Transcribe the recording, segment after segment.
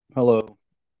Hello,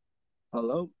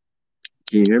 Hello,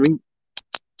 can you hear me?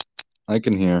 I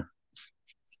can hear.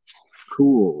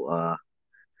 Cool.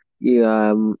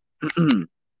 Yeah.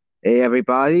 Hey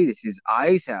everybody, this is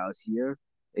Ice House here,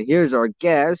 and here's our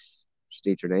guest.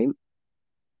 State your name.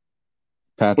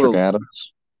 Patrick Well,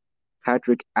 Adams.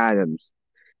 Patrick Adams.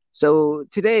 So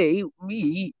today,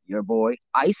 me, your boy,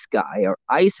 Ice Guy or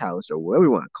Ice House or whatever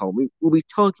you want to call me, will be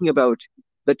talking about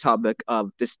the topic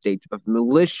of the state of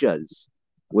militias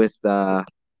with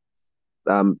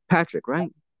Patrick,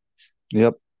 right?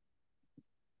 Yep.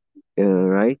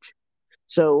 Right.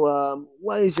 So,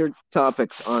 what is your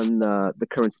topics on the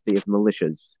current state of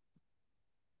militias?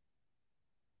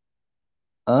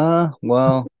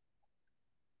 Well,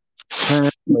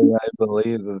 currently I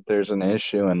believe that there's an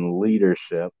issue in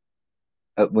leadership,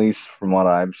 at least from what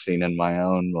I've seen in my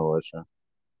own militia.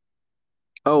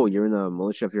 Oh, you're in a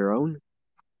militia of your own?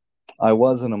 I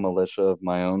was in a militia of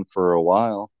my own for a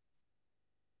while.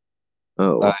 I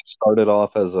Oh, started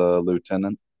off as a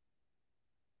lieutenant.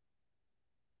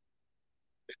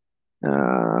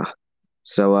 uh,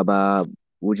 so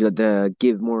would you like to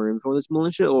give more info on this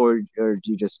militia, or do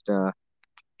you just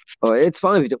Oh, it's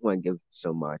fine if you don't want to give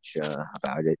so much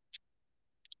about it.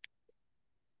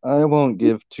 I won't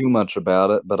give too much about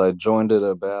it, but I joined it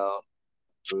about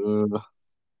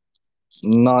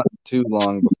not too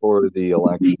long before the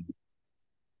election.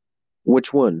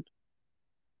 Which one?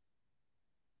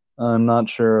 I'm not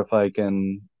sure if I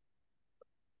can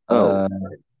Oh, uh,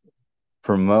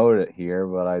 promote it here,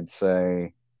 but I'd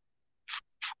say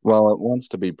well, it wants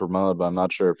to be promoted, but I'm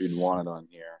not sure if you'd want it on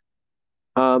here.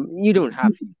 you don't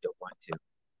have to. You don't want to.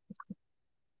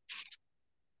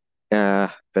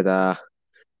 But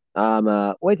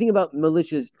what do you think about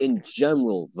militias in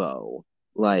general, though?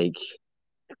 Like,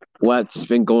 what's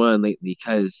been going on lately?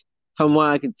 Because from what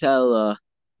I can tell,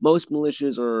 most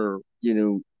militias are,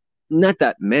 not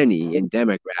that many in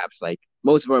demographics. Like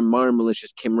most of our modern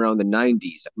militias came around the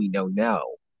 '90s that we know now.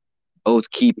 Oath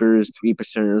keepers, three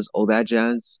percenters, all that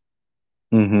jazz.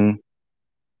 Mm-hmm.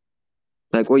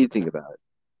 Like, what do you think about it?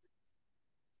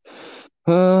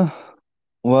 Uh,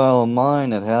 well,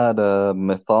 mine it had a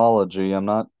mythology. I'm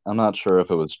not sure if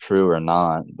it was true or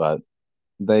not, but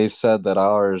they said that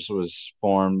ours was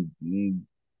formed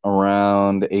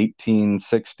around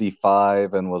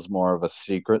 1865 and was more of a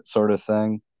secret sort of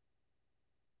thing.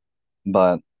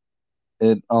 But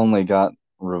it only got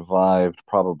revived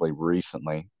probably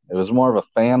recently. It was more of a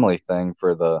family thing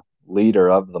for the leader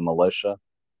of the militia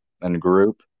and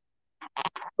group,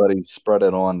 but he spread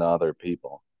it on to other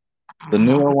people. The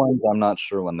newer ones, I'm not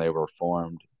sure when they were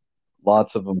formed.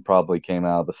 Lots of them probably came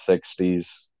out of the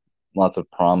 60s, lots of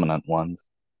prominent ones.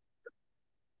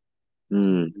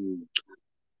 Hmm.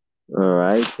 All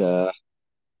right.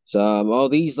 All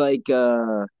these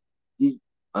these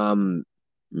um,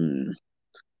 hmm,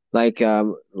 like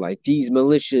these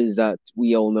militias that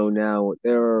we all know now,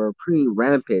 they're pretty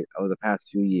rampant over the past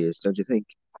few years, don't you think?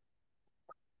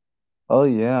 Oh,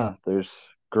 yeah, there's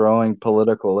growing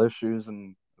political issues,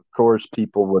 and of course,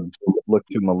 people would look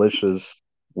to militias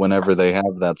whenever they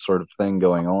have that sort of thing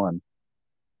going on.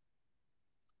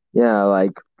 Yeah,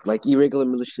 like irregular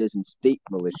militias and state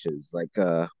militias.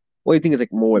 What do you think is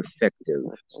like more effective,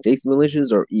 state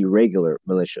militias or irregular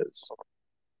militias?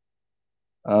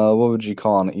 What would you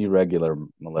call an irregular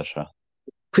militia?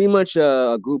 Pretty much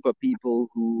a group of people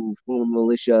who form a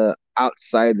militia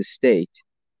outside the state.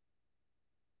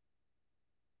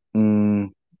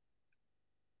 Mm,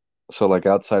 so, like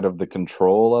outside of the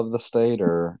control of the state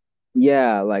or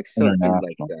Yeah, like something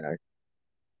like international? that.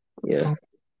 Yeah.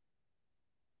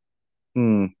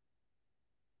 Hmm.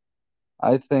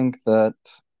 I think that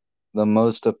the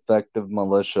most effective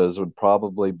militias would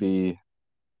probably be,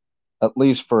 at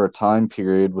least for a time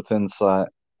period, within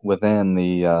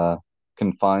the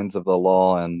confines of the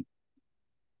law and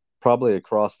probably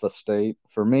across the state.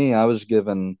 For me, I was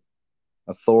given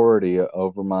authority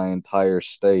over my entire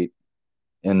state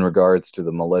in regards to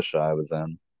the militia I was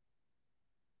in.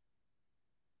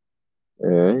 All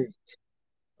right.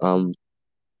 Um.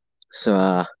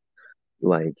 So,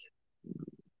 like,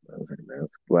 what was I gonna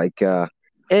ask?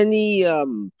 Any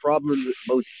problems with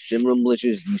most general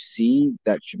militias you see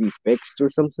that should be fixed or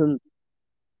something?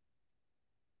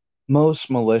 Most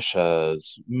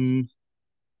militias,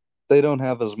 they don't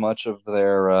have as much of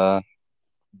their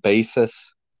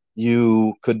basis.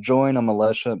 You could join a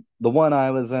militia. The one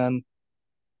I was in,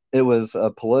 it was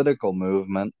a political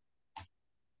movement,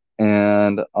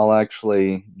 and I'll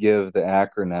actually give the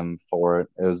acronym for it.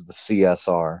 It was the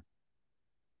CSR.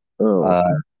 Oh,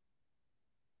 Uh,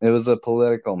 it was a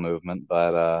political movement,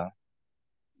 but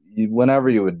whenever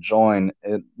you would join,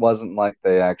 it wasn't like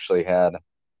they actually had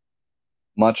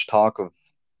much talk of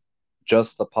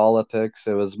just the politics.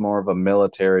 It was more of a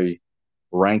military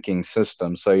ranking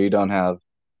system. So you don't have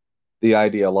the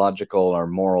ideological or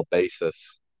moral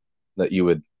basis that you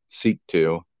would seek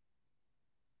to.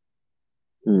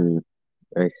 Hmm,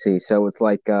 I see. So it's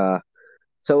like a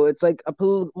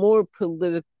more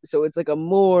political. So it's like a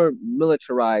more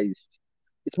militarized.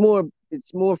 It's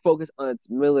more focused on its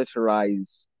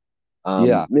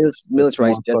Yeah, it's more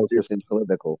militarized gestures focused. than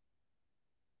political.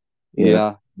 Yeah.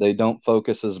 Yeah, they don't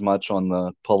focus as much on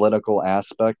the political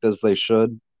aspect as they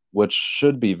should, which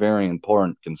should be very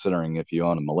important considering if you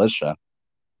own a militia,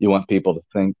 you want people to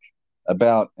think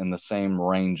about in the same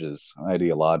ranges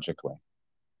ideologically.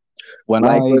 When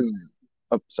Like I, was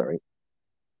oh sorry.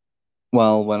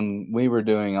 well, when we were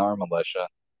doing our militia,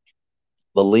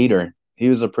 the leader, he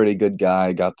was a pretty good guy.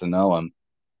 I got to know him.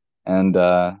 And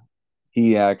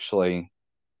he actually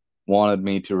wanted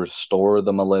me to restore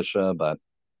the militia, but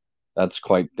that's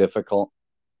quite difficult.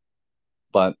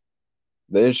 But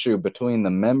the issue between the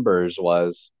members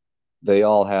was they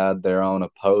all had their own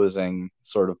opposing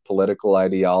sort of political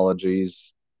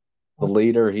ideologies. The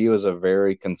leader, he was a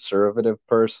very conservative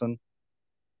person,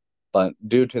 but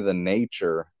due to the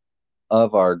nature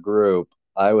of our group,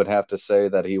 I would have to say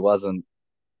that he wasn't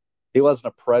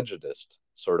a prejudiced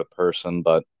sort of person,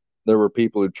 but there were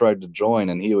people who tried to join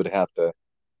and he would have to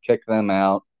kick them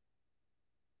out.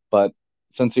 But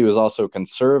since he was also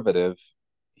conservative,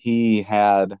 he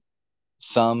had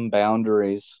some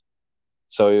boundaries,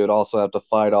 so he would also have to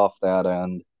fight off that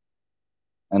end,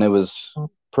 and it was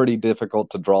pretty difficult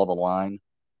to draw the line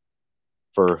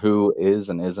for who is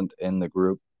and isn't in the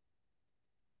group.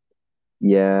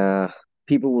 Yeah,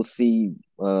 people will see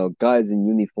guys in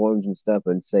uniforms and stuff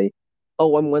and say,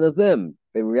 "Oh, I'm one of them."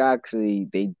 They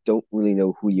don't really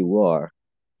know who you are.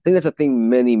 I think that's a thing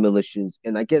many militias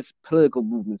and I guess political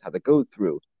movements have to go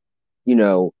through. You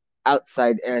know,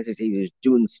 outside agitators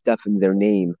doing stuff in their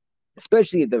name,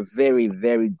 especially if they're very,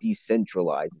 very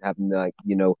decentralized, having like,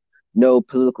 no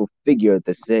political figure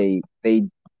to say they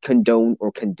condone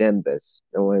or condemn this.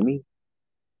 You know what I mean?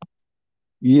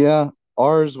 Yeah,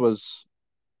 ours was,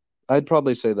 I'd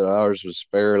probably say that ours was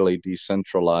fairly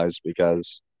decentralized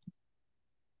because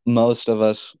most of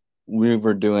us, we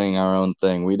were doing our own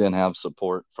thing. We didn't have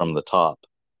support from the top.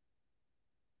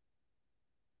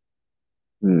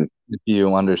 Hmm. If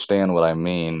you understand what I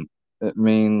mean, it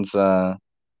means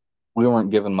we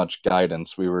weren't given much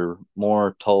guidance. We were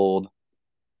more told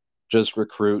just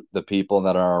recruit the people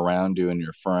that are around you and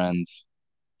your friends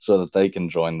so that they can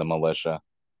join the militia.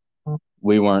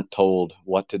 We weren't told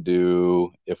what to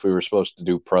do, if we were supposed to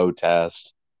do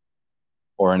protest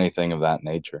or anything of that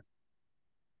nature.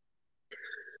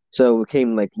 So it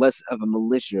became like less of a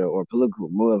militia or political,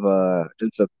 more of a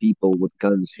just of people with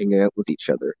guns hanging out with each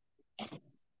other.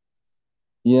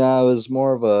 Yeah, it was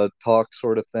more of a talk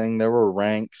sort of thing. There were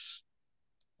ranks.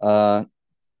 Uh,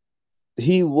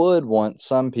 he would want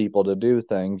some people to do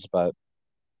things, but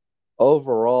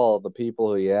overall, the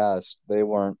people he asked, they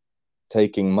weren't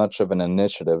taking much of an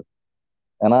initiative.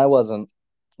 And I wasn't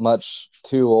much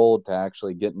too old to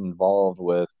actually get involved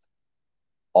with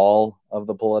all of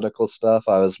the political stuff.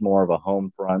 I was more of a home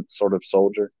front sort of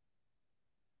soldier.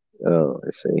 Oh, I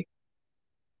see.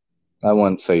 I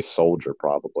wouldn't say soldier,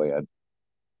 probably.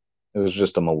 It was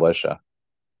just a militia.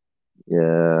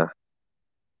 Yeah.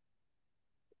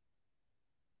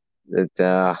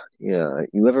 Yeah.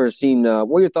 You ever seen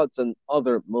what are your thoughts on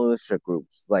other militia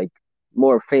groups, like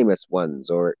more famous ones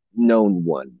or known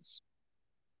ones?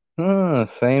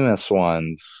 Famous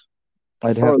ones.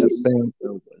 I'd Or have to less think.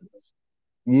 known ones?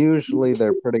 Usually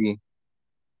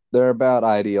they're about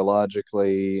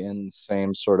ideologically in the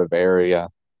same sort of area.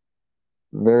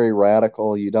 Very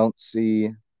radical. You don't see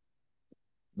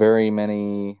very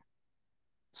many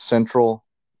central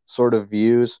sort of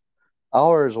views.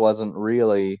 Ours wasn't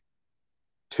really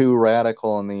too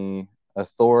radical in the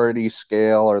authority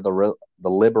scale or the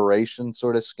liberation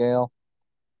sort of scale,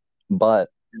 but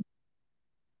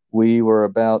we were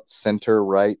about center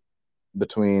right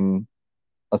between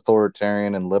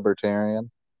authoritarian and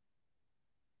libertarian.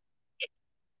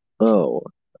 Oh,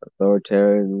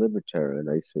 authoritarian, libertarian.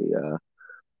 I see.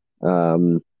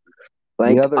 The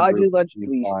Like other groups you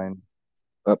ideologically. find,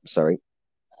 Oh, sorry.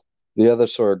 the other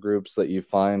sort of groups that you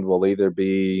find will either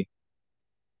be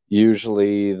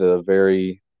usually the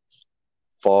very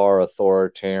far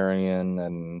authoritarian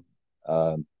and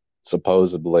uh,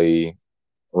 supposedly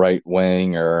right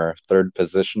wing or third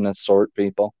positionist sort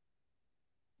people.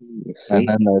 You And see.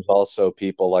 then there's also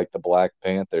people like the Black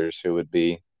Panthers who would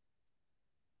be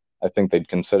I think they'd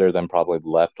consider them probably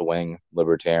left wing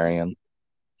libertarian.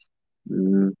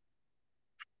 Mm,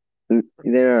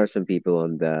 there are some people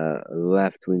on the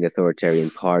left-wing authoritarian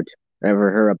part.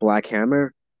 Ever heard of Black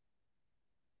Hammer?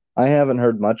 I haven't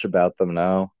heard much about them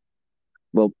now.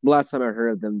 Well, last time I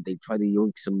heard of them, they tried to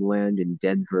yoink some land in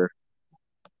Denver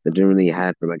that didn't really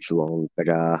happen for much long. But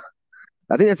I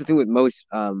think that's the thing with most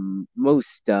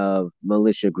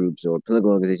militia groups or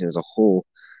political organizations as a whole.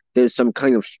 There's some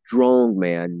kind of strong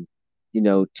man,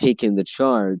 taking the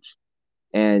charge,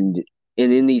 and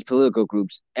in these political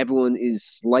groups, everyone is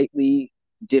slightly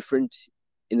different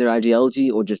in their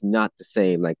ideology or just not the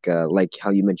same. Like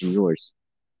how you mentioned yours.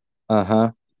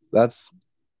 Uh-huh. That's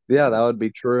yeah, that would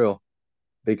be true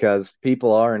because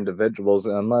people are individuals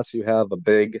and unless you have a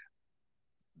big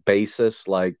basis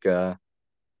like uh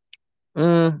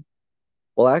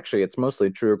well, actually, it's mostly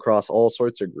true across all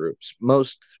sorts of groups.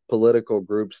 Most political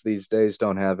groups these days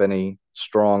don't have any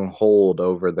strong hold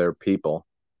over their people.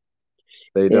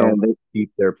 They don't And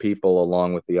keep their people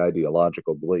along with the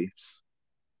ideological beliefs.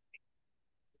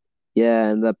 yeah,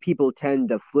 and the people tend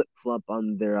to flip flop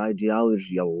on their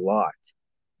ideology a lot.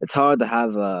 It's hard to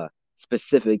have a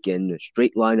specific and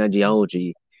straight line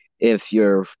ideology if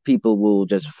your people will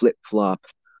just flip flop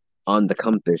on the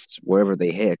compass wherever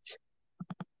they hit.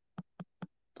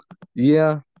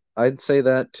 Yeah, I'd say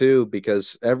that too,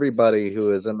 because everybody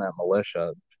who is in that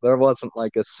militia, there wasn't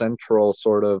like a central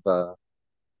sort of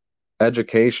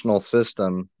educational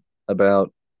system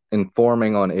about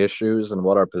informing on issues and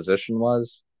what our position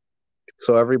was.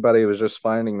 So everybody was just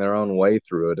finding their own way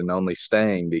through it and only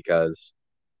staying because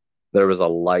there was a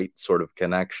light sort of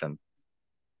connection.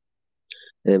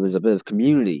 And it was a bit of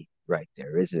community right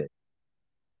there, isn't it?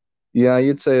 Yeah,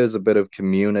 you'd say it was a bit of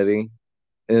community.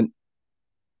 And,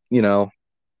 you know,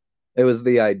 it was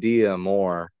the idea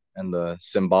more and the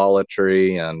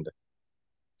symbolatry and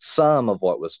some of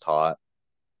what was taught,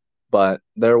 but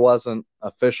there wasn't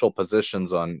official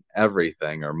positions on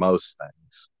everything or most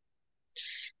things.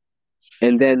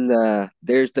 And then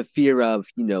there's the fear of,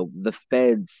 the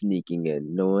feds sneaking in.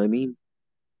 You know what I mean?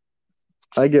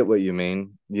 I get what you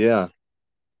mean. Yeah.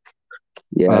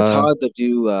 Yeah, it's Uh, hard to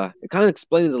do. It kind of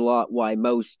explains a lot why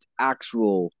most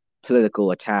actual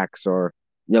political attacks are,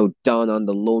 done on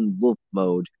the lone wolf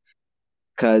mode.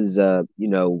 Because,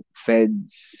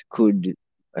 feds could,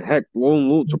 heck, lone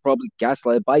wolves are probably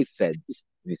gaslighted by feds.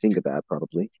 If you think of that,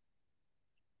 probably.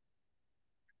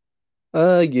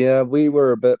 yeah, we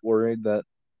were a bit worried that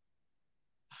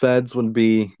feds would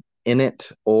be in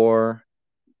it or,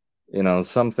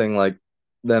 something like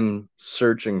them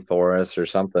searching for us or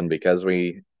something because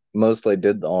we mostly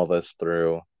did all this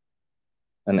through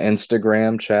an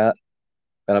Instagram chat.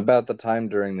 And about the time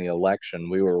during the election,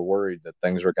 we were worried that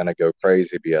things were going to go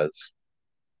crazy because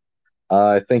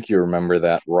I think you remember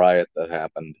that riot that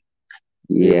happened,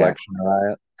 the Yeah, election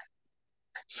riot.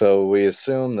 So we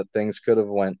assumed that things could have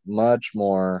went much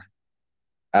more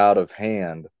out of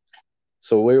hand.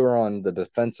 So we were on the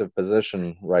defensive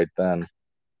position right then.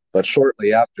 But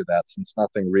shortly after that, since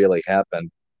nothing really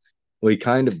happened, we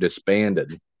kind of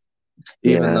disbanded,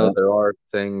 even though yeah. there are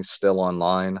things still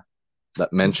online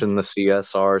that mention the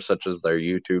CSR, such as their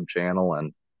YouTube channel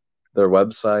and their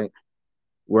website.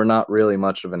 We're not really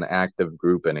much of an active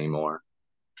group anymore.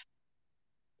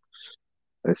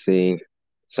 I see.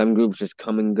 Some groups just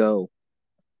come and go.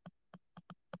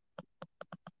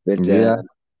 But Yeah,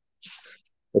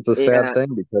 it's a sad yeah, thing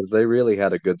because they really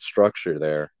had a good structure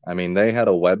there. I mean, they had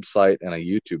a website and a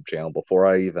YouTube channel before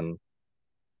I even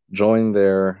joined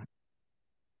their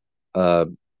uh,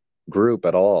 group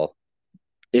at all.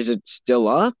 is it still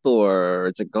up or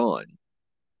is it gone?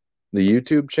 The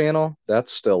YouTube channel,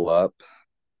 that's still up.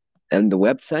 And the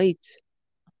website?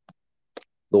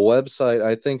 The website,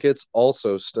 I think it's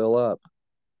also still up.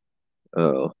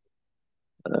 Oh,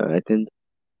 all right then.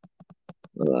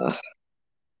 Uh,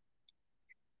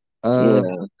 Uh,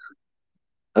 yeah,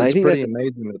 I it's think pretty that's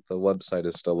amazing that the website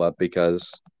is still up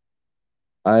because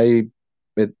I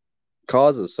it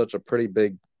causes such a pretty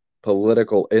big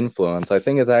political influence. I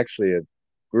think it's actually a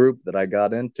group that I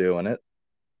got into and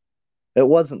it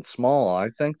wasn't small. I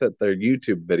think that their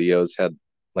YouTube videos had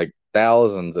like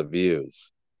thousands of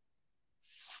views.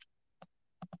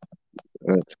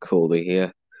 that's cool to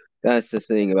hear. That's the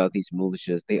thing about these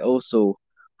militias. They also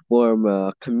form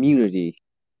a community.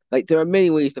 Like there are many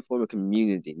ways to form a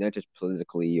community, not just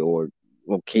politically or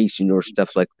location or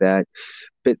stuff like that,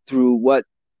 but through what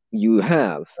you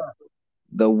have,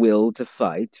 the will to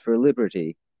fight for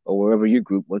liberty or wherever your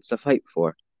group wants to fight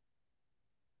for.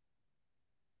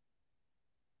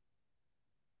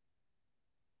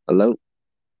 Hello?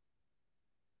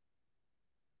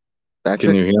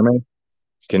 Can Patrick? you hear me?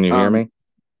 Can you hear Um, me?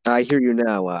 I hear you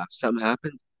now. Something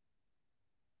happened?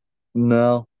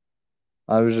 No,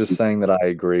 I was just saying that I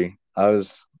agree. I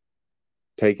was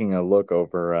taking a look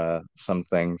over some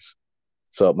things,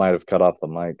 so it might have cut off the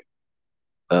mic.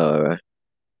 Uh,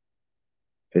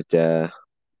 but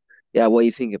yeah, what do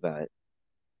you think about it?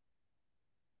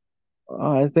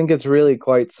 I think it's really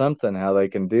quite something how they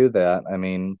can do that. I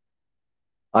mean,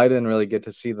 I didn't really get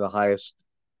to see the highest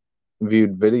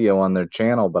viewed video on their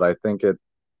channel, but I think it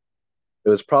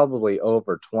was probably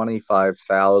over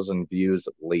 25,000 views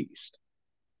at least.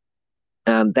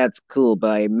 That's cool,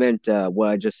 but I meant what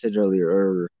I just said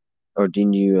earlier, or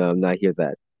didn't you not hear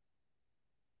that?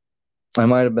 I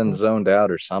might have been zoned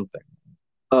out or something.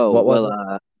 Oh, What was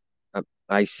well, it?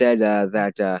 I said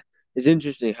that it's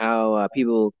interesting how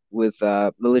people with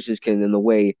militias can, in a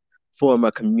way, form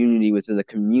a community within a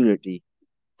community.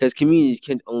 Because communities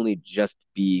can't only just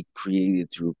be created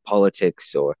through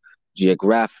politics or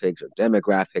geographics or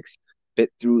demographics, but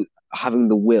through having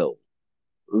the will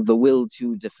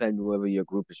to defend whoever your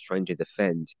group is trying to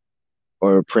defend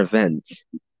or prevent.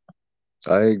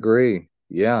 I agree.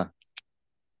 Yeah.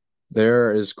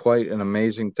 There is quite an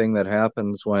amazing thing that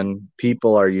happens when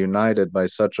people are united by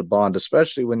such a bond,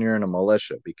 especially when you're in a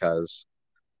militia, because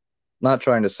not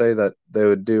trying to say that they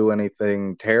would do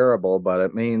anything terrible, but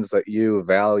it means that you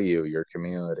value your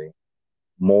community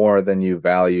more than you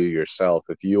value yourself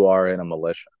if you are in a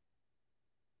militia.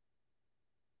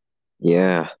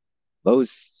 Yeah,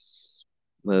 most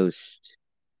most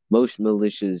most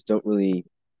militias don't really.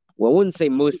 Well, I wouldn't say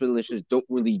most militias don't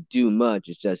really do much.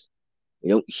 It's just we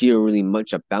don't hear really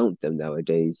much about them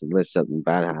nowadays unless something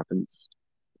bad happens.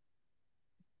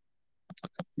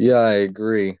 Yeah, I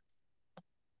agree.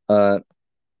 Uh,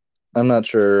 I'm not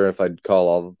sure if I'd call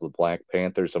all of the Black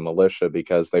Panthers a militia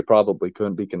because they probably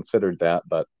couldn't be considered that,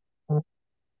 but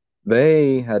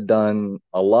they had done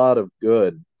a lot of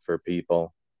good for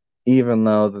people, even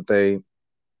though that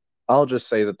I'll just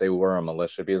say that they were a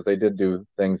militia because they did do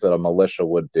things that a militia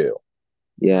would do.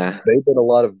 Yeah, They did a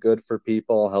lot of good for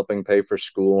people, helping pay for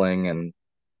schooling and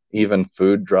even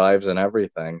food drives and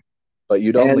everything. But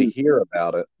you'd only and hear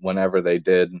about it whenever they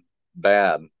did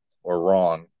bad or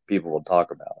wrong. People would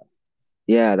talk about it.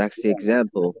 yeah, that's the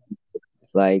example.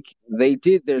 Like they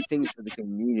did their things for the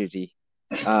community.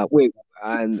 Wait,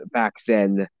 and back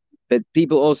then, but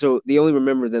people also they only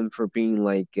remember them for being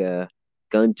like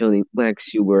gun toting blacks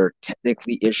who were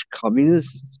technically ish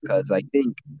communists. Because I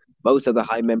think most of the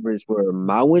high members were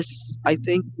Maoists. I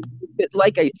think, but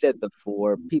like I said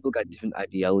before, people got different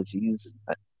ideologies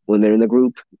when they're in the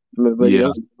group from everybody Yeah.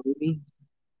 else.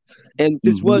 And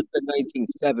this Hmm. was the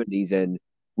 1970s, and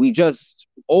we just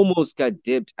almost got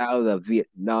dipped out of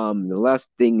Vietnam. The last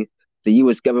thing the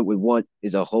US government would want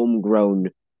is a homegrown,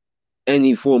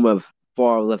 any form of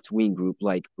far left wing group.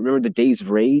 Like, remember the days of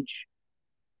rage?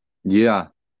 Yeah.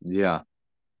 Yeah.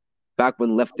 Back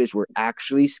when leftists were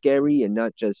actually scary and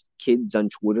not just kids on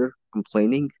Twitter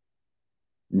complaining?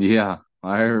 Yeah.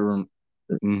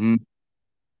 Hmm.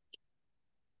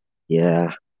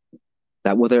 Yeah,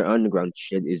 that with their underground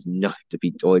shit is not to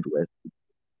be toyed with.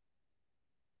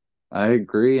 I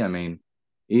agree. I mean,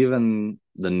 even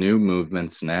the new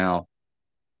movements now,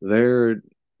 they're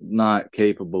not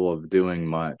capable of doing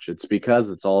much. It's because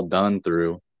it's all done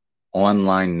through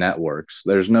online networks.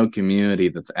 There's no community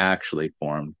that's actually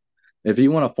formed. If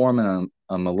you want to form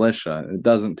a militia, it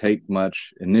doesn't take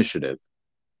much initiative.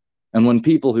 And when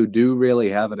people who do really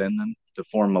have it in them to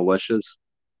form militias,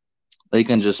 they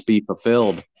can just be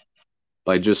fulfilled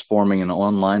by just forming an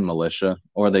online militia,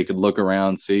 or they could look around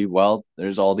and see, well,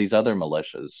 there's all these other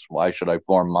militias. Why should I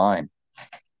form mine?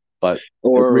 But it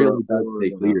Or, really does or,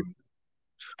 take leadership. um,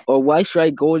 or why should I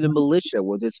go into militia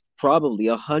where there's probably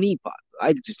a honeypot?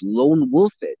 I could just lone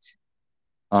wolf it.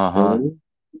 Uh You huh. know?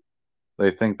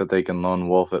 They think that they can lone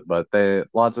wolf it, but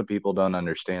lots of people don't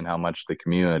understand how much the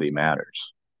community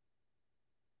matters.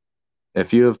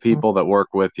 If you have people that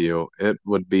work with you, it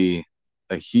would be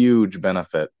a huge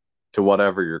benefit to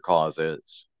whatever your cause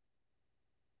is.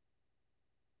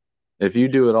 If you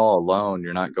do it all alone,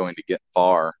 you're not going to get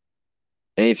far.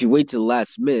 And if you wait till the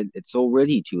last minute, it's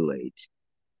already too late.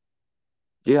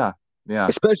 Yeah, yeah.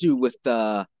 Especially with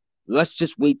let's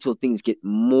just wait till things get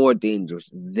more dangerous.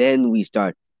 Then we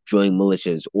start joining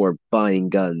militias or buying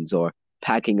guns or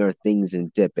packing our things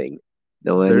and dipping.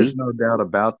 Know what I There's mean? no doubt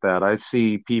about that. I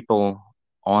see people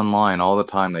online all the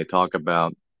time. They talk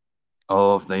about,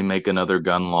 oh, if they make another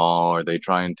gun law or they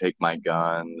try and take my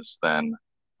guns, then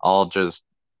I'll just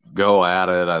go at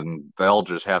it and they'll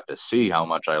just have to see how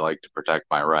much I like to protect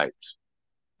my rights.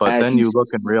 But As then you you look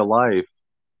in real life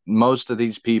most of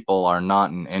these people are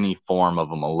not in any form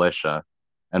of a militia.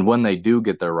 And when they do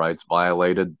get their rights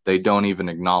violated, they don't even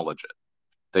acknowledge it.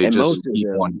 They And just most of keep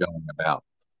on them, going about.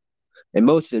 and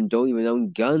most of them don't even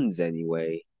own guns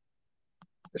anyway,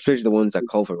 especially the ones that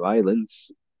call for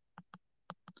violence.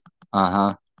 Uh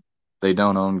huh. They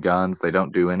don't own guns. They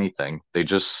don't do anything. They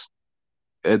just,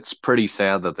 it's pretty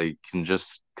sad that they can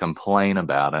just complain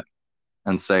about it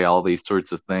and say all these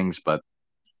sorts of things, but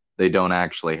they don't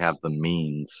actually have the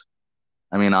means.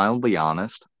 I mean, I'll be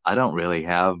honest, I don't really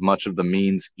have much of the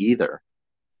means either.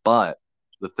 But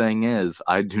the thing is,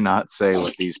 I do not say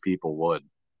what these people would.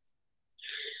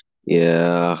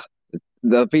 Yeah,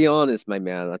 to be honest, my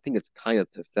man, I think it's kind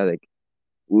of pathetic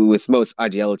with most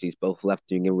ideologies, both left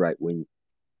wing and right wing.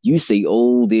 You say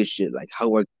all this shit like how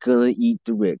we're gonna eat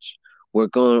the rich, we're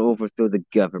gonna overthrow the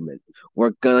government,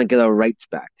 we're gonna get our rights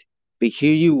back. But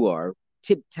here you are,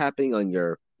 tip tapping on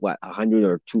your what $100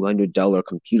 or $200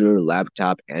 computer,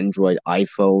 laptop, Android,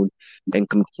 iPhone, and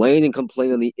complain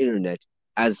on the internet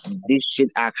as this shit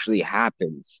actually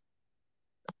happens.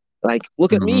 Like,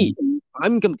 look at Hmm. me.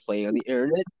 I'm complaining on the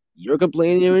internet. You're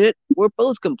complaining on the internet. We're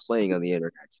both complaining on the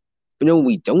internet. You know what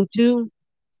we don't do?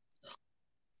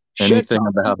 Shit Anything talk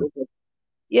about it. people.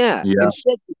 Yeah, Yeah.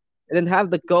 and then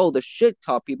have the goal to shit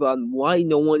talk people on why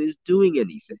no one is doing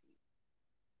anything.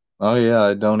 Oh, yeah.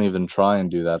 I don't even try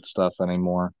and do that stuff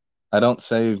anymore. I don't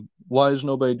say, why is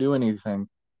nobody doing anything?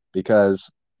 Because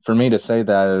for me to say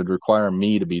that, it would require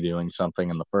me to be doing something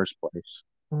in the first place.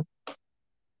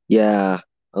 Yeah,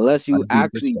 unless you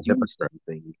I'd be just actually a do hypocrite.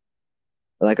 something.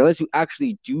 Like unless you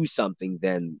actually do something,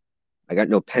 then I got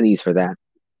no pennies for that.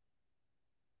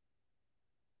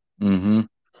 Hmm.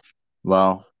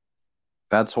 Well,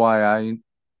 that's why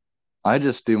I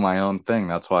just do my own thing.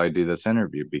 That's why I do this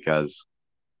interview because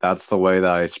that's the way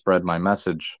that I spread my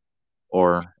message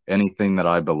or anything that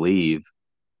I believe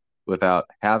without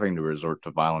having to resort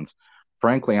to violence.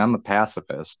 Frankly, I'm a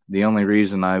pacifist. The only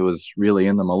reason I was really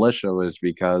in the militia was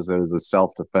because it was a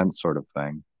self-defense sort of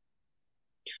thing.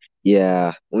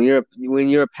 Yeah, when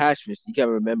you're a pacifist, you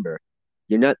gotta remember,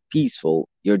 you're not peaceful.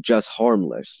 You're just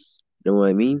harmless. You know what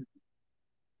I mean?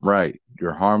 Right.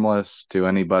 You're harmless to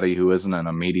anybody who isn't an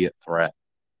immediate threat.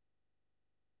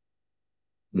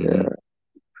 Yeah, Hmm.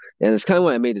 and it's kind of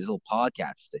why I made this little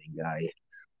podcast thing.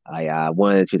 I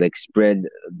wanted to like spread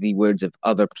the words of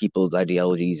other people's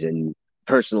ideologies and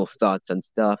personal thoughts and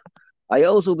stuff. I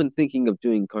also been thinking of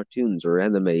doing cartoons or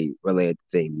anime related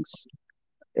things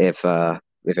if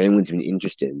anyone's been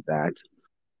interested in that.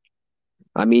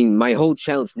 I mean, my whole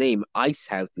channel's name, Ice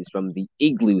House, is from the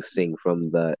igloo thing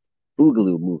from the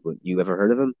Boogaloo movement. You ever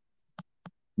heard of him?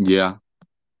 Yeah.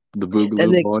 The And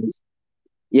Boogaloo they, Boys.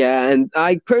 yeah, and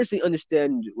I personally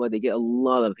understand why they get a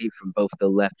lot of hate from both the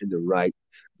left and the right.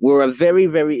 We're a very,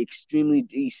 very extremely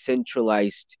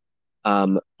decentralized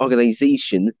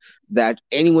organization that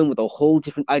anyone with a whole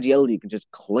different ideology can just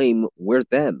claim we're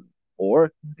them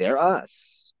or they're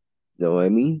us. You know what I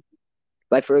mean?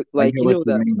 Like for I like get you what know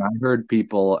you the mean. I heard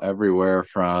people everywhere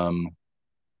from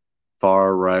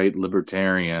far right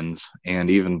libertarians and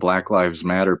even Black Lives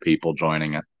Matter people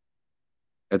joining it.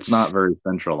 It's not very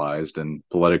centralized in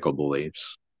political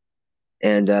beliefs.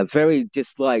 and very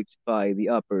disliked by the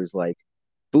uppers like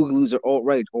Boogaloos are alt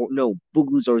right or no,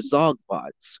 Boogaloos are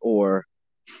Zogbots or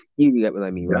you get what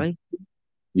I mean, Yeah. right?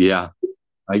 Yeah,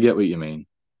 I get what you mean.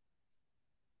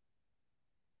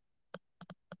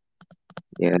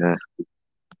 Yeah.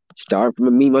 Start from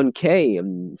a meme on K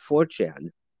and 4chan.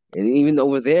 And even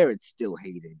over there, it's still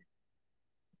hated.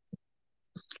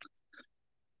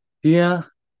 Yeah,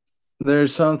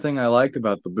 there's something I like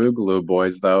about the Boogaloo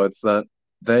Boys, though. It's that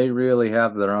they really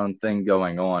have their own thing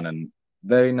going on and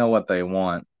they know what they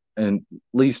want, and at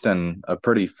least in a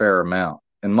pretty fair amount.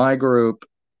 In my group,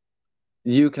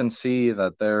 you can see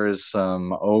that there is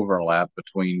some overlap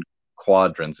between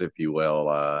quadrants, if you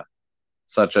will,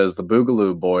 such as the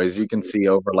Boogaloo Boys. You can see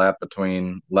overlap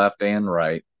between left and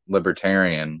right,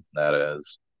 libertarian, that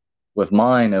is. With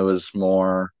mine, it was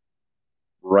more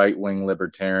right wing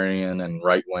libertarian and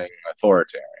right wing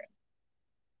authoritarian.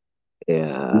 We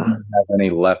Yeah. didn't have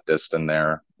any leftist in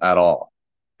there at all.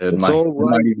 It's all It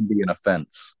might right. even be an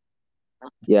offense.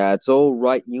 Yeah, it's all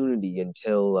right unity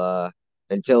until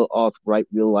alt-right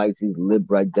realizes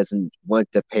lib-right doesn't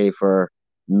want to pay for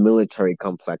military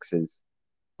complexes.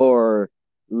 Or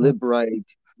lib-right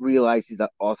realizes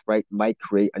that alt-right might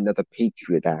create another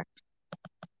Patriot Act.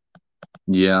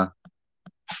 Yeah,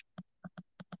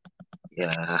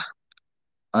 Yeah.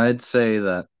 I'd say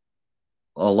that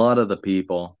a lot of the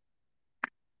people,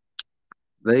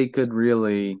 they could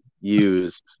really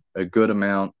use a good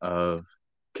amount of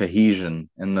cohesion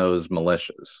in those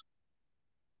militias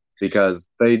because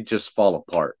they just fall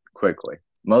apart quickly.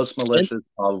 Most And, militias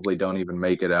probably don't even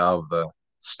make it out of the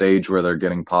stage where they're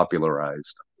getting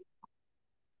popularized.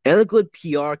 and a good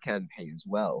PR campaign as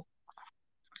well.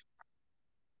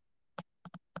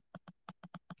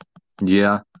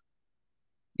 Yeah,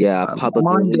 Yeah, public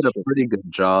mine did a relations. pretty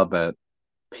good job at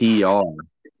PR.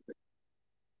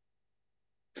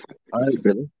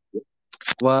 Really?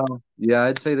 Well, yeah,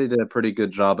 I'd say they did a pretty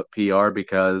good job at PR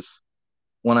because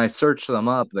when I searched them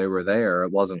up, they were there.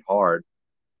 It wasn't hard.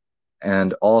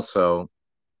 And also,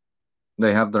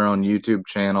 they have their own YouTube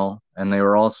channel, and they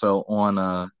were also on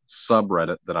a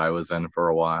subreddit that I was in for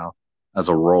a while as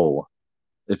a role,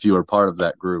 if you were part of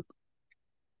that group.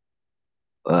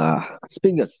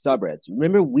 Speaking of subreddits,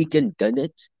 remember Weekend Done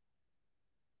It?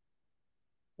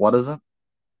 What is it?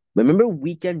 Remember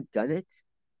Weekend Done It?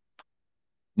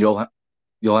 You'll ha-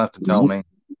 you'll have to tell me.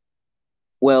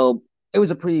 Well, it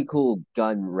was a pretty cool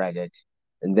gun Reddit,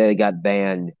 and then it got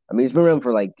banned. I mean, it's been around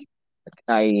for like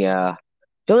I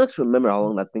don't actually remember how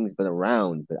long that thing's been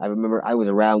around, but I remember I was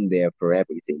around there for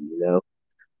everything,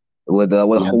 with Yeah,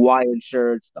 Hawaiian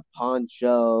shirts, the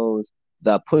ponchos,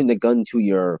 the putting the gun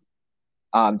to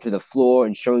the floor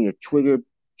and showing your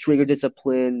trigger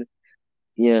discipline.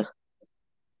 Yeah,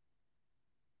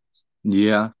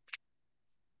 yeah,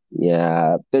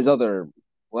 yeah. There's other.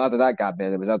 Well, after that got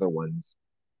banned, there was other ones.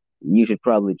 You should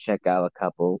probably check out a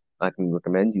couple. I can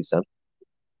recommend you some.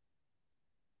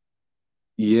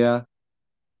 yeah.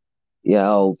 Yeah,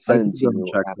 I'll I send them could to go and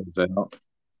you. check those out.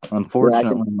 Yeah, I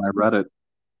can. Unfortunately, my Reddit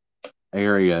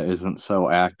area isn't so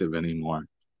active anymore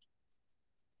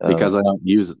because I Oh, don't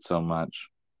use it so much.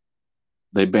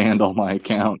 They banned all my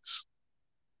accounts.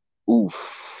 oof.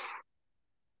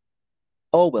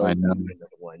 Oh I well, know. you know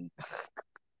one.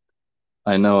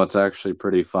 I know it's actually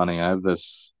pretty funny. I have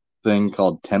this thing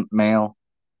called temp mail.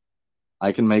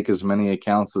 I can make as many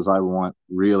accounts as I want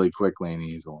really quickly and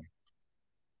easily.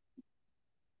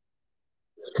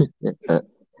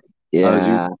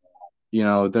 As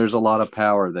Yeah, there's a lot of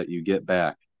power that you get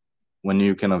back when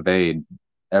you can evade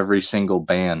every single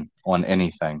ban on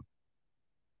anything.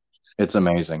 It's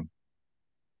amazing.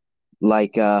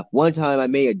 like one time I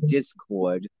made a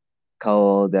Discord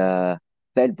called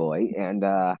Fed Boy, and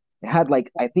it had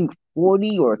like I think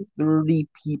 40 or 30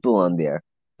 people on there.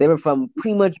 They were from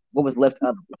pretty much what was left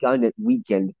of Gun at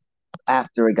Weekend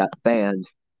after it got banned,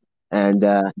 and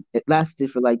it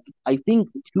lasted for like I think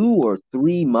 2 or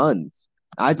 3 months.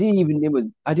 I didn't even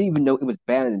know it was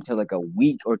banned until like a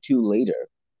week or two later,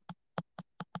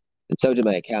 and so did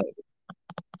my account.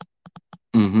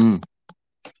 Mm-hmm.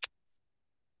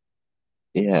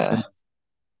 Yeah,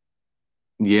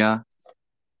 Yeah,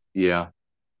 yeah.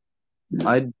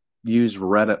 I'd use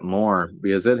Reddit more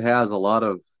because it has a lot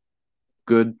of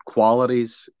good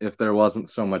qualities if there wasn't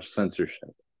so much censorship.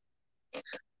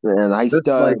 and I Just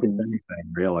like started with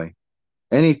anything, really.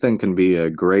 Anything can be a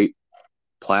great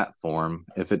platform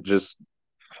if it just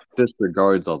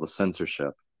disregards all the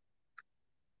censorship.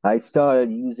 I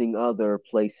started using other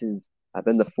places. I've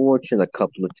been to Fortune a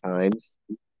couple of times.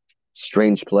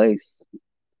 Strange place.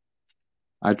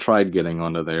 I tried getting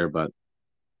onto there, but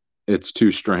it's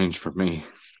too strange for me.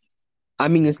 I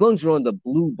mean, as long as you're on the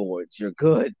blue boards, you're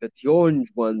good. But the orange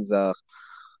ones,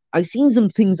 I've seen some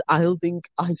things I don't think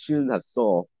I shouldn't have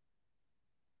saw.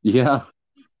 Yeah,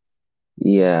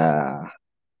 Yeah,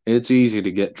 it's easy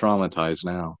to get traumatized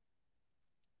now.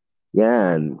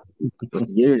 yeah, and with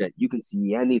the internet, you can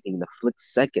see anything in a flick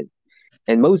second.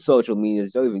 And most social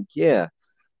medias don't even care.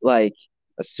 Like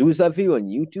a suicide video on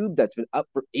YouTube that's been up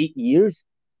for 8 years.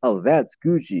 Oh, that's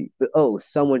Gucci. But oh,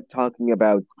 someone talking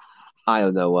about I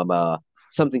don't know,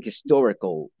 something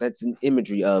historical. That's an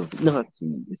imagery of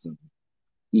Nazism.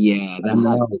 Yeah, I that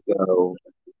has know. to go.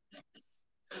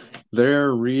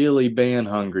 They're really ban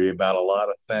hungry about a lot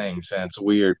of things, and it's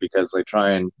weird because they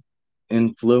try and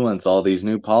influence all these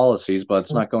new policies, but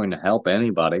it's not going to help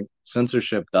anybody.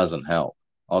 Censorship doesn't help.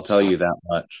 I'll tell you that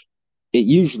much. It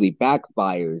usually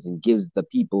backfires and gives the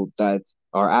people that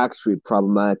are actually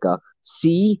problematic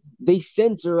see, they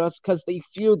censor us because they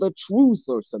fear the truth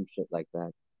or some shit like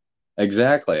that.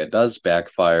 Exactly. It does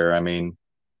backfire. I mean,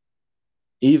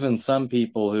 even some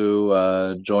people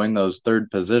who join those third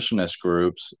positionist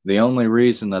groups, the only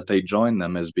reason that they join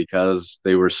them is because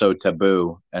they were so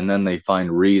taboo, and then they find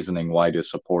reasoning why to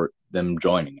support them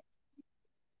joining it.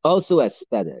 Also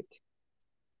aesthetic.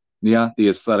 Yeah, the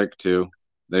aesthetic too.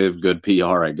 They have good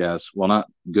PR, I guess. Well, not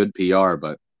good PR,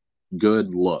 but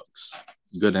good looks,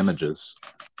 good images.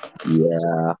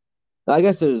 Yeah. I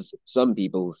guess there's some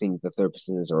people who think the third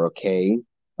percenters are okay.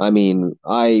 I mean,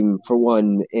 I'm for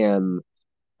one am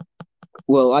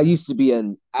Well, I used to be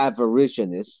an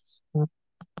abolitionist. You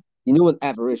know what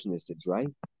abolitionist is, right?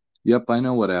 Yep, I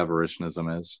know what abolitionism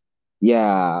is.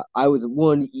 Yeah, I was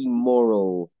one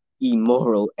immoral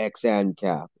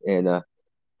ex-ANCAP, and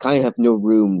kind of have no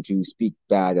room to speak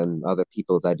bad on other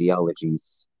people's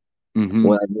ideologies. Hmm.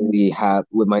 When I really have,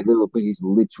 with my little piece,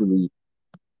 literally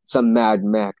some Mad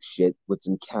Max shit with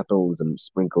some capitalism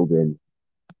sprinkled in.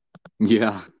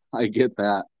 Yeah, I get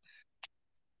that.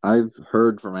 I've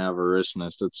heard from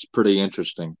abolitionists. It's pretty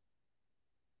interesting.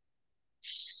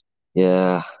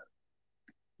 Yeah,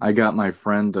 I got my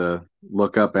friend to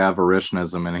look up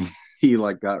abolitionism and he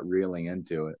like got really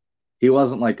into it. He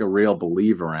wasn't like a real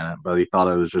believer in it, but he thought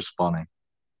it was just funny.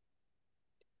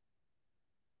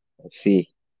 let's see.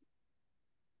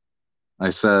 I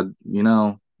said,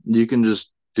 you can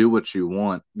just do what you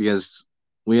want because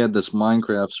we had this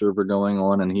Minecraft server going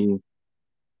on and he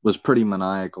was pretty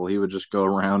maniacal. He would just go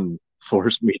around and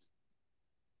force me to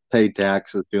pay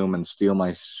taxes to him and steal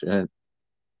my shit.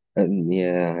 And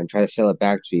yeah, and try to sell it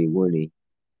back to you, would he?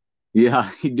 Yeah,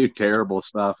 he'd do terrible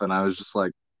stuff. And I was just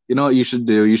like, you know what you should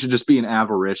do? You should just be an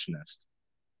abolitionist.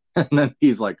 And then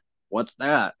he's like, what's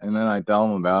that? And then I tell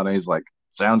him about it. He's like,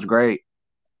 sounds great.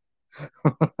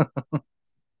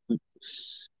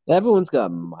 Everyone's got a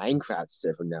Minecraft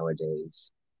server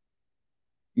nowadays.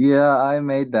 Yeah, I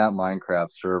made that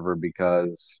Minecraft server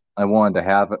because I wanted to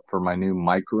have it for my new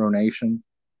micronation,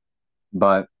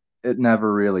 but it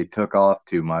never really took off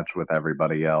too much with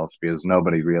everybody else because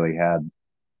nobody really had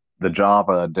the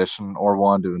Java edition or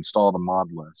wanted to install the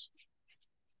mod list.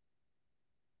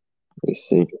 I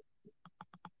see.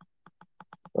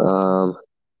 Um,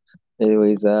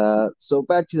 anyways, so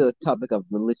back to the topic of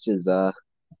militias.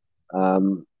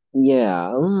 Yeah,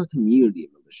 a lot of community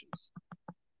militias.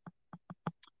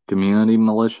 Community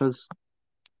militias?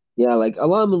 Yeah, like a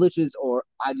lot of militias are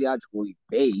ideologically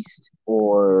based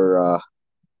or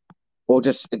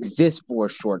just exist for a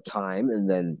short time and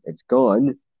then it's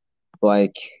gone.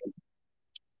 Like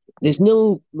there's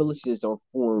no militias are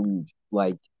formed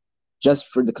like just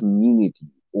for the community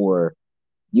or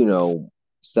you know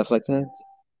stuff like that.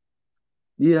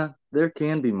 Yeah, there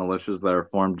can be militias that are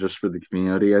formed just for the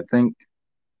community. I think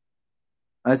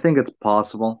it's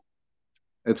possible.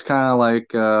 It's kind of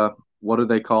like what do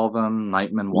they call them?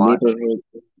 Nightman Watch?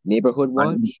 Neighborhood Night-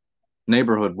 watch.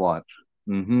 Neighborhood Watch.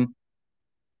 Hmm.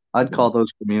 I'd call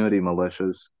those community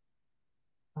militias.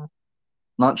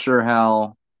 Not sure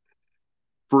how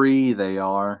free they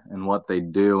are and what they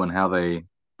do and how they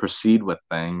proceed with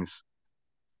things,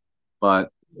 but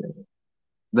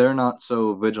they're not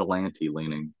so vigilante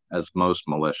leaning as most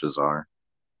militias are.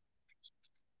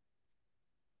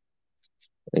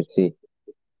 I see.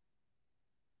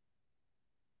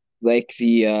 Like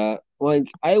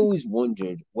I always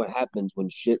wondered what happens when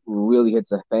shit really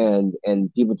hits a fan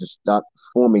and people just start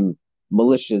forming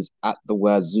militias at the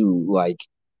wazoo. Like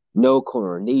no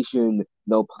coordination,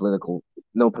 no political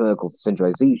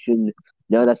centralization,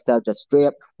 none of that stuff. Just straight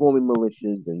up forming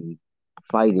militias and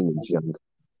fighting and junk.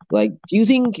 Like, do you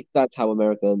think that's how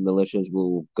American militias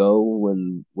will go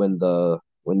when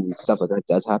stuff like that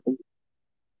does happen?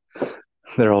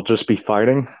 They'll just be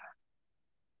fighting.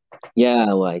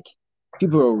 Yeah, like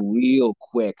people are real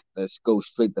quick. Let's go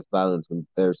straight to violence when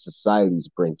their society's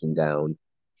breaking down.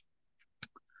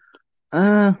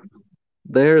 Uh,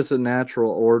 there's a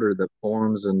natural order that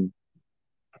forms, and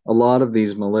a lot of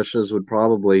these militias would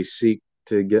probably seek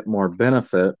to get more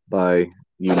benefit by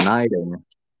uniting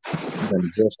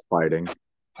than just fighting.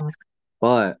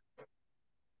 But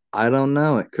I don't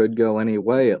know. It could go any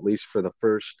way, at least for the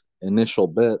first initial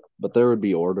bit, but there would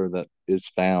be order that is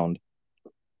found.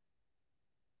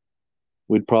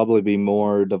 We'd probably be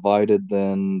more divided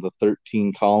than the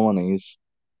 13 colonies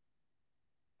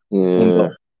Yeah,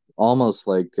 into almost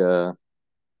like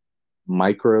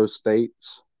micro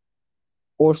states.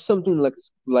 or something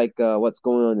like what's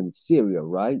going on in Syria,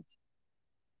 right?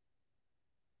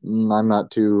 I'm not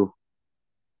too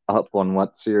up on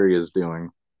what Syria is doing.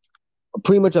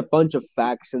 Pretty much a bunch of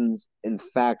factions and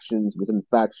factions within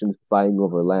factions fighting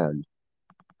over land.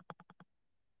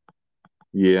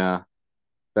 Yeah, Yeah,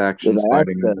 factions that's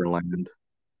fighting the over land.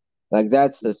 like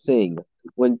that's the thing.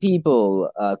 When people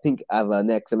think of a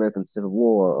next American Civil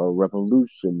War or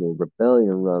revolution or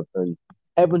rebellion, rather,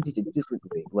 everyone sees it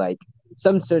differently. Like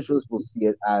some socialists will see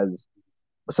it as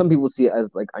some people see it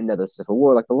as like another civil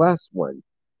war, like the last one.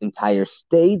 Entire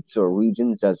states or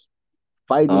regions just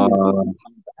fighting and Uh, making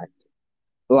contact.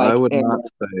 I Like, would and not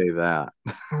say that.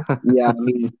 yeah,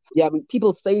 I mean,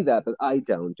 people say that, but I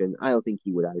don't, and I don't think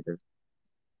he would either.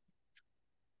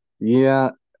 Yeah,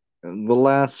 the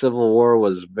last Civil War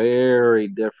was very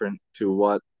different to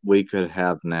what we could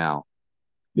have now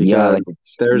Yeah, because like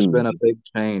there's been a extremely. big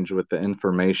change with the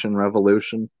information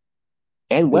revolution.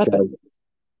 And Because, weapons.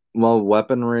 well,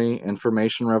 weaponry,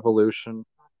 information revolution,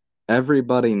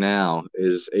 everybody now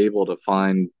is able to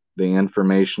find the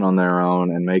information on their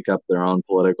own and make up their own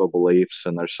political beliefs,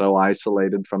 and they're so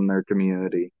isolated from their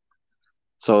community.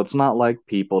 So it's not like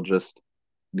people just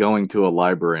going to a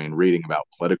library and reading about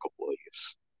political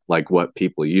beliefs like what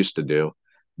people used to do.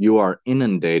 You are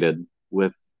inundated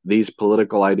with these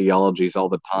political ideologies all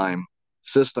the time,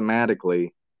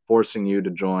 systematically forcing you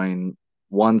to join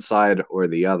one side or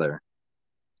the other.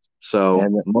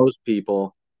 So And most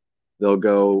people, they'll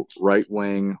go right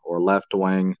wing or left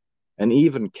wing, and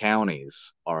even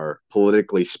counties are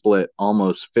politically split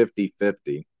almost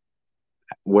 50-50.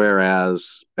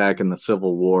 Whereas back in the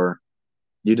Civil War,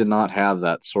 you did not have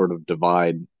that sort of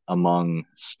divide among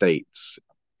states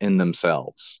in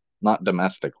themselves, not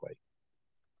domestically.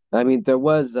 I mean, there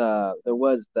was the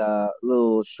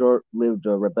little short-lived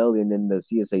rebellion in the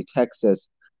CSA Texas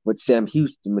with Sam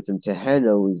Houston with some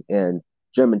Tejanos and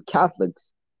German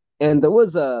Catholics, and there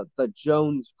was the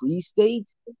Jones Free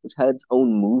State, which had its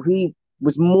own movie,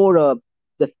 was more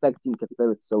defecting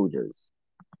Confederate soldiers.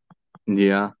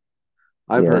 Yeah,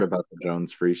 I've Yeah, heard about the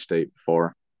Jones Free State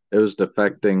before. It was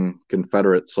defecting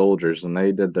Confederate soldiers, and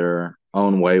they did their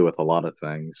own way with a lot of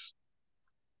things.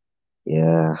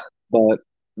 yeah, But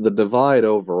the divide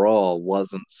overall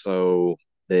wasn't so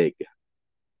big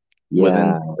within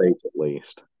yeah, the states, at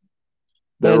least.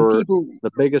 There and were people,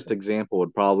 the biggest example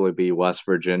would probably be West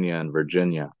Virginia and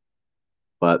Virginia,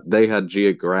 but they had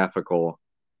geographical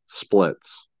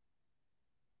splits.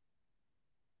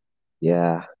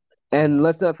 yeah. And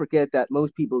let's not forget that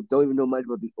most people don't even know much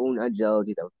about the own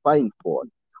ideology they're fighting for.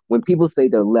 When people say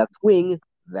they're left wing,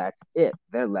 that's it.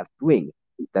 They're left wing.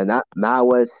 They're not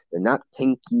Maoists, they're not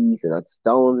Tinkies, they're not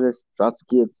Stalinists,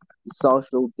 Trotskyists,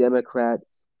 Social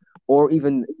Democrats, or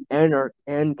even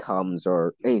anarch-ancoms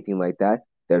or anything like that.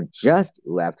 They're just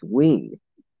left wing.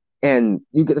 And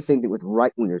you get the same thing with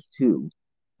right wingers too.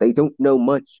 They don't know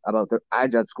much about their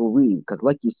agile school read because,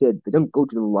 like you said, they don't go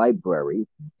to the library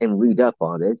and read up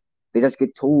on it. They just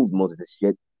get told most of this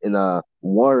shit in a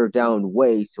watered down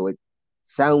way so it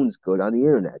sounds good on the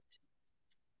internet.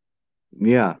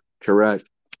 Yeah, correct.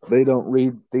 They don't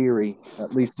read theory,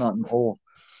 at least not in whole.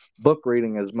 Book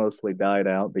reading has mostly died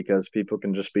out because people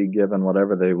can just be given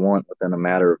whatever they want within a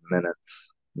matter of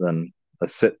minutes than a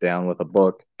sit down with a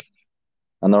book.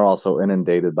 And they're also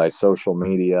inundated by social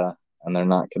media and they're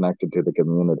not connected to the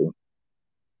community.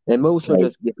 And most are So,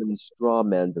 just given straw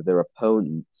mans of their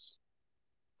opponents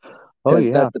oh because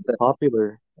yeah, that's the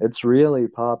popular. It's really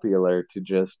popular to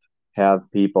just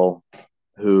have people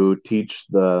who teach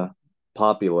the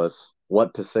populace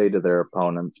what to say to their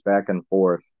opponents back and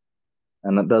forth.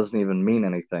 And that doesn't even mean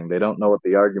anything. They don't know what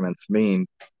the arguments mean.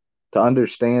 To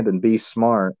understand and be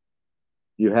smart,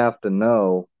 you have to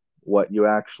know what you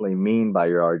actually mean by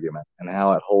your argument and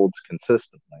how it holds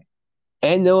consistently.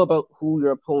 and know about who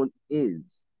your opponent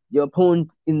is. Your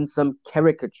opponent in some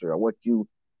caricature, what you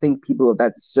think people of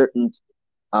that certain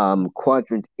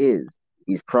quadrant is.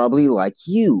 He's probably like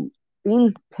you,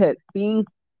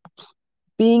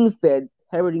 being fed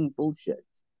parroting bullshit.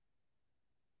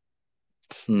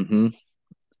 Hmm.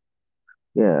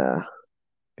 Yeah,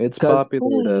 It's because popular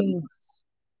who to needs?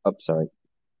 Oh, sorry.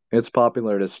 it's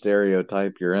popular to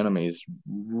stereotype your enemies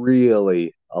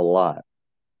really a lot,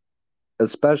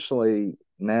 especially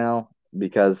now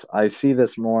because I see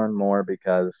this more and more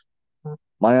because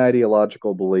my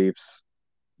ideological beliefs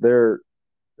they're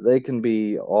they can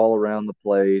be all around the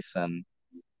place and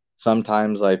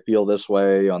sometimes I feel this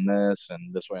way on this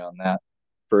and this way on that.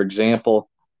 For example,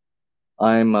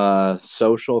 I'm a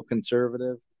social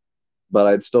conservative, but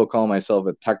I'd still call myself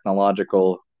a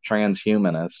technological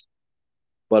transhumanist.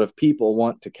 But if people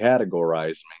want to categorize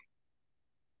me,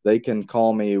 they can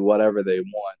call me whatever they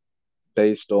want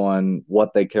based on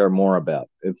what they care more about.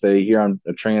 If they hear I'm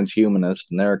a transhumanist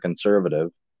and they're a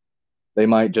conservative, they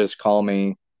might just call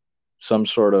me some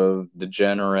sort of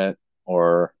degenerate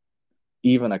or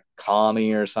even a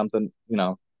commie or something,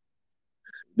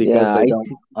 because Yeah, they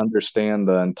don't understand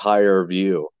the entire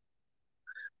view.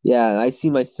 I see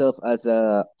myself as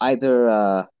a either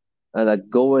an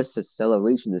egoist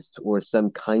accelerationist or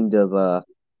some kind of a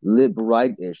lib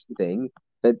right-ish thing.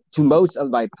 But to most of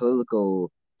my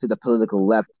political to the political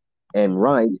left and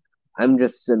right, I'm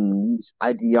just some niche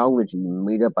ideology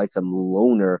made up by some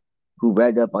loner who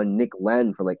read up on Nick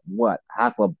Land for like what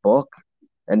half a book,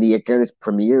 and the against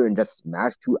premiere and just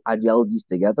smashed two ideologies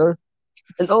together.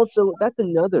 And also, that's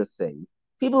another thing.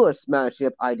 People are smashing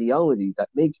up ideologies that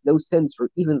makes no sense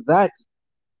for even that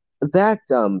that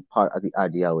part of the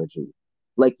ideology.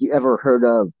 Like you ever heard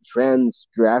of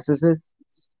transdracists?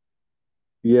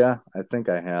 Yeah, I think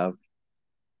I have.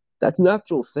 That's an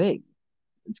actual thing.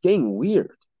 It's getting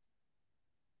weird.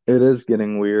 It is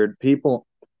getting weird. People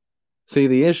see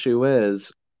the issue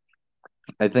is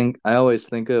I always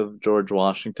think of George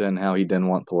Washington, how he didn't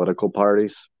want political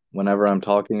parties whenever I'm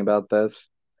talking about this.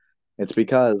 It's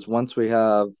because once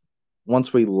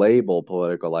we label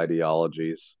political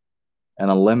ideologies and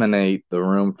eliminate the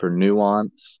room for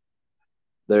nuance,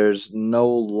 there's no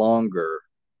longer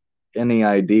any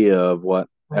idea of what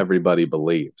everybody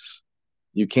believes.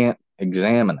 You can't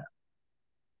examine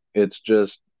it. It's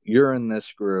just you're in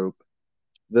this group,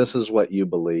 this is what you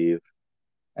believe,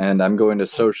 and I'm going to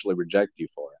socially reject you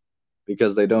for it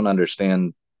because they don't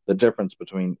understand the difference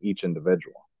between each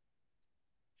individual.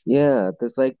 Yeah,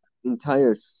 there's like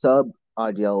entire sub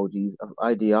ideologies of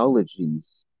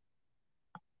ideologies.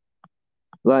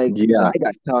 Like Yeah. I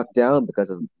got talked down because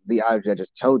of the ideology I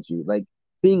just told you. Like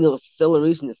being a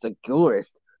accelerationist, a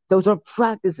gourist, those are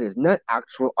practices, not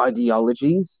actual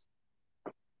ideologies.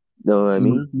 Know what I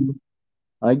mean? Mhm.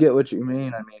 I get what you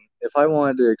mean. I mean, if I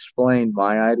wanted to explain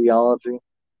my ideology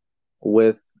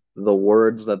with the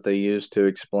words that they use to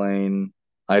explain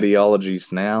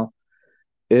ideologies now,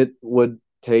 it would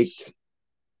take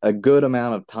a good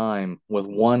amount of time with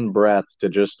one breath to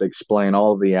just explain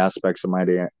all of the aspects of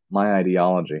my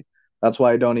ideology. That's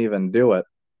why I don't even do it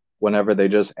whenever they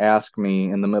just ask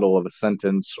me in the middle of a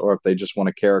sentence or if they just want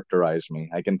to characterize me.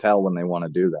 I can tell when they want to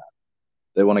do that.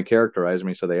 They want to characterize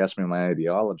me, so they ask me my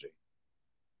ideology.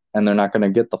 And they're not going to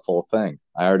get the full thing.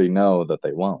 I already know that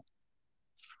they won't.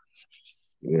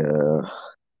 Yeah.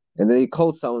 And then you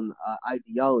call someone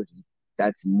ideology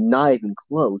that's not even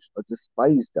close or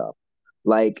despised of.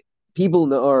 Like people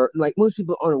know, or like most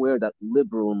people aren't aware that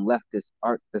liberal and leftists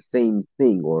aren't the same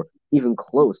thing or even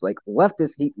close. Like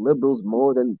leftists hate liberals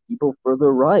more than people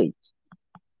further right.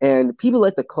 And people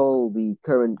like to call the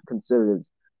current conservatives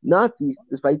Nazis,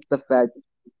 despite the fact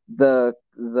the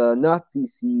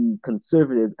Nazis see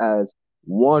conservatives as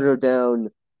watered down,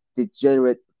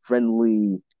 degenerate,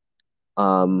 friendly,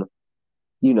 um,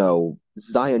 Yeah.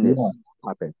 Zionist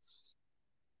puppets.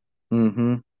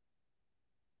 Mm-hmm.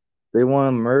 They want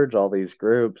to merge all these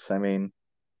groups. I mean,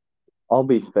 I'll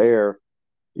be fair.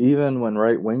 Even when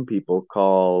right wing people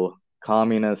call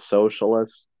communists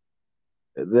socialists,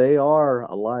 they are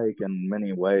alike in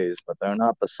many ways, but they're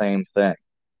not the same thing.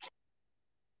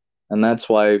 And that's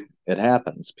why it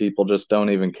happens. People just don't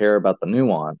even care about the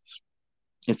nuance.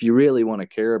 If you really want to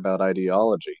care about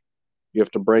ideology, you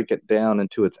have to break it down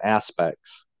into its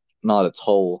aspects, not its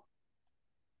whole.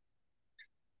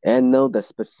 And know the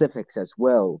specifics as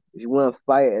well. If you want to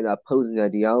fight an opposing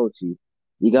ideology,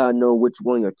 you gotta know which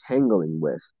one you're tangling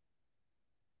with.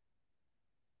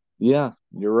 Yeah,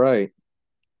 you're right.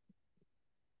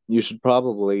 You should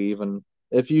probably even,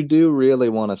 if you do really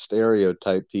want to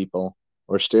stereotype people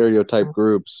or stereotype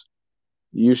groups,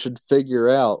 you should figure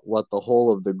out what the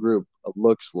whole of the group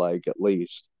looks like, at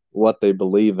least what they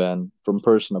believe in from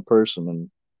person to person, and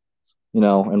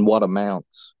in what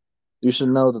amounts. You should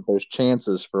know that there's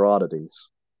chances for oddities.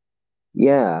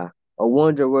 Yeah, I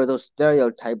wonder where those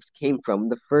stereotypes came from in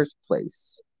the first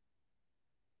place.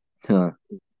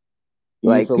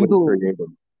 Like Easily people, created.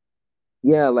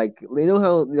 yeah, like you know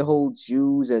how the whole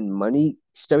Jews and money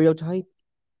stereotype?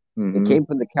 It Mm-hmm. came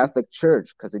from the Catholic Church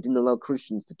because they didn't allow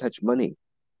Christians to touch money.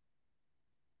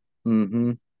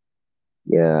 Mm-hmm.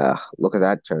 Yeah, look at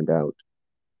that turned out.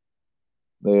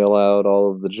 They allowed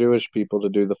all of the Jewish people to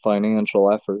do the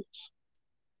financial efforts.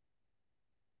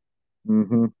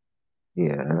 Mm-hmm.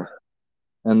 Yeah,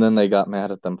 And then they got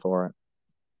mad at them for it.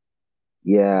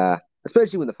 yeah,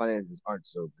 especially when the finances aren't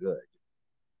so good.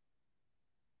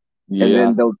 And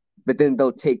Yeah. then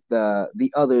they'll take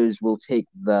the others will take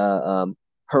the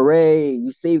hooray,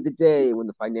 you saved the day when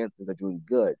the finances are doing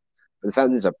good. But the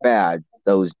finances are bad,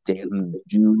 those damn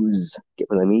Jews. Get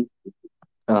what I mean?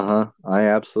 Uh-huh. I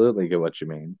absolutely get what you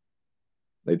mean.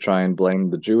 They try and blame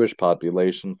the Jewish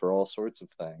population for all sorts of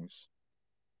things.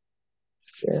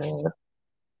 Yeah.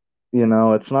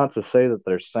 It's not to say that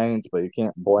they're saints, but you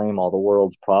can't blame all the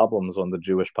world's problems on the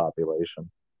Jewish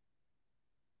population.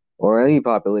 Or any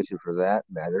population for that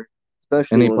matter.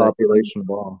 Especially Any when like population at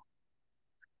all.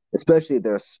 especially if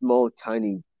they're a small,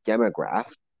 tiny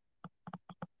demograph.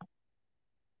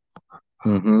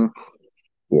 Mm-hmm.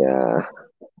 Yeah.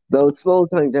 Those small,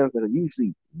 tiny democrats are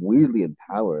usually weirdly in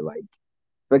power. Like,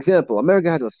 for example,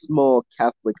 America has a small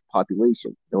Catholic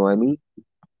population. You know what I mean?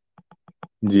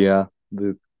 Yeah.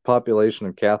 The population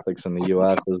of Catholics in the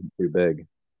US isn't too big.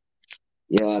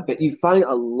 Yeah, but you find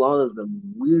a lot of them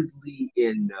weirdly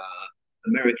in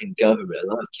American government. A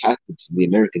lot of Catholics in the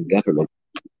American government.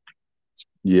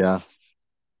 Yeah,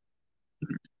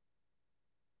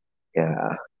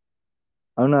 Yeah,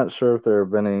 I'm not sure if there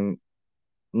have been any,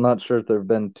 I'm not sure if there have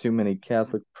been too many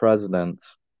Catholic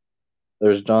presidents.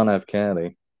 There's John F.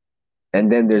 Kennedy.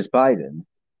 and then there's Biden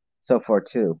so far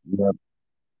too, Yep.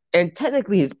 and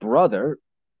technically his brother.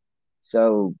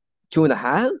 So two and a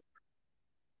half.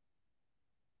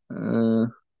 Uh,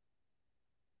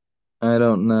 I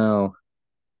don't know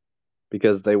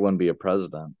because they wouldn't be a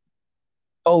president.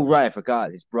 Oh right, I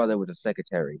forgot. His brother was a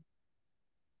secretary.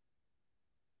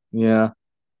 Yeah,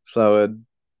 so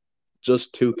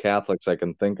just two Catholics I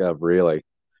can think of really.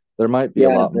 There might be a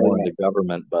Yeah, lot more in the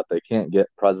government, but they can't get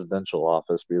presidential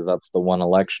office because that's the one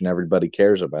election everybody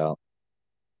cares about.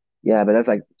 but that's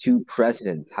like two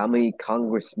presidents. How many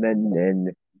congressmen and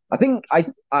I think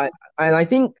I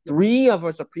think three of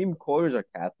our Supreme Courts are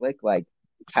Catholic, like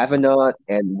Kavanaugh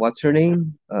and what's her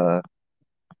name?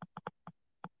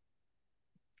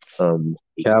 Um,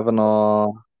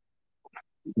 Kavanaugh,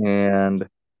 and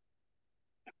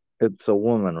it's a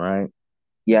woman, right?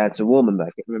 yeah, it's a woman, but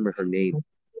I can't remember her name.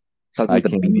 Something I with a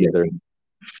can't B, I either. think.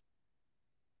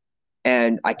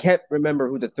 And I can't remember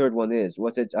who the third one is.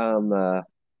 What's it? I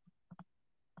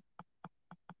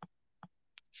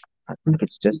think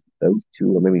it's just those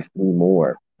two, or maybe three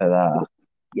more. But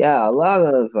yeah, a lot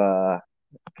of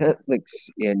Catholics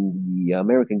in the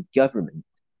American government.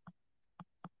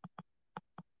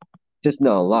 Just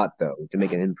not a lot though to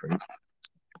make an inference.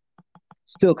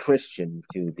 Still Christian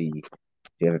to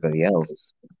everybody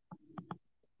else.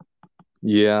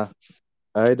 Yeah,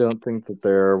 I don't think that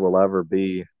there will ever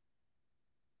be.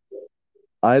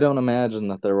 I don't imagine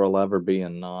that there will ever be a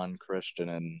non-Christian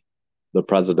in the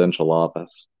presidential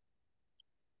office.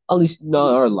 At least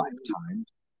not our lifetime,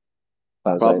 as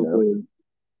far as I know. Probably,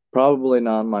 probably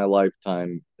not in my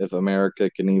lifetime if America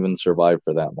can even survive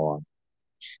for that long.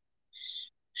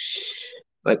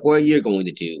 Like what you're going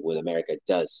to do when America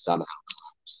does somehow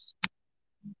collapse.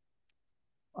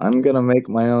 I'm gonna make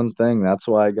my own thing. That's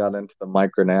why I got into the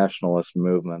micronationalist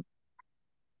movement.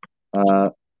 Uh,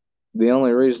 the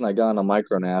only reason I got into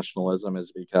micronationalism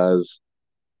is because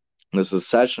the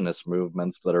secessionist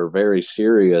movements that are very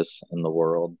serious in the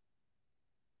world,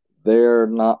 they're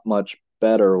not much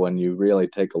better when you really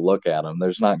take a look at them.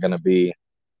 There's not going to be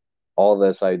all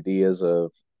this ideas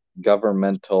of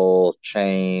governmental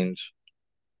change.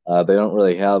 They don't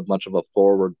really have much of a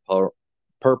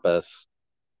purpose.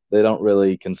 They don't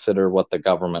really consider what the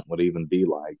government would even be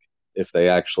like if they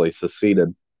actually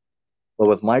seceded. But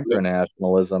with Yeah,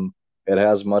 micronationalism, it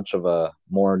has much of a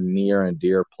more near and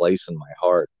dear place in my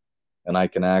heart, and I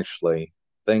can actually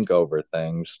think over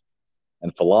things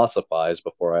and philosophize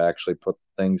before I actually put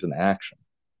things in action.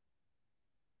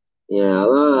 yeah, a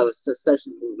lot of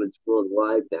secession movements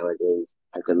worldwide nowadays.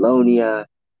 Catalonia,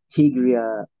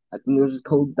 Tigria, I think it was just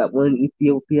called that one in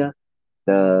Ethiopia,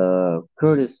 the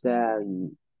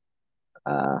Kurdistan,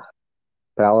 uh,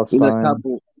 even a Palestine,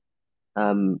 couple.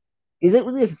 Um, is it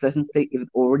really a secession state if it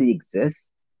already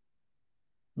exists?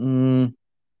 mm,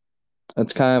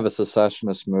 it's kind of a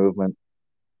secessionist movement,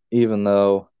 even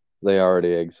though they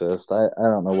already exist. I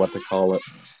don't know what to call it.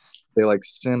 They like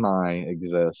semi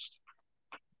exist.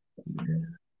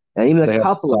 And even a They have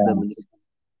couple of them, some.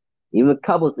 even a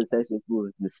couple of secession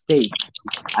movements in the states.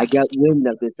 I got wind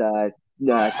of this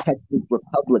Texas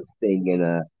Republic thing and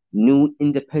a new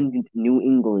independent New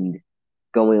England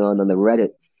going on the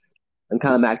Reddits. I'm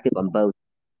kind of active on both.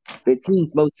 But it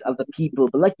seems most of the people,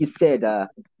 but like you said,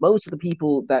 most of the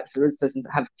people that citizens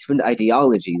have different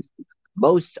ideologies.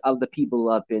 Most of the people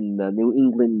up in New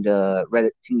England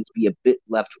Reddit seem to be a bit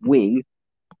left wing,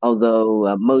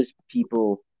 although most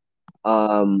people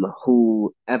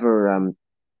who ever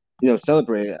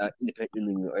celebrate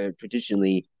independently or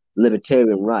traditionally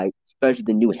libertarian rights, especially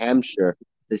the New Hampshire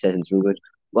secession movement,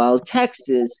 while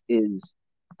Texas is,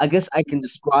 I guess I can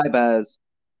describe as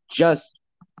just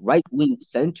right wing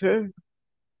center.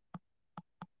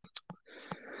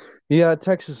 Yeah,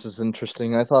 Texas is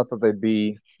interesting. I thought that they'd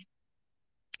be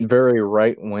very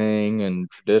right wing and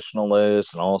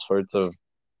traditionalist and all sorts of,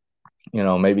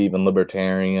 maybe even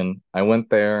libertarian. I went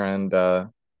there and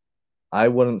I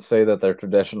wouldn't say that they're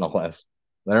traditionalist.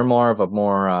 They're more of a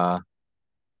more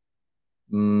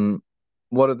mm,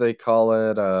 what do they call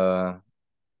it?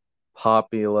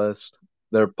 Populist.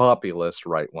 They're populist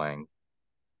right wing.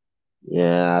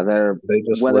 Yeah, they're They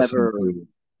just listen whatever. to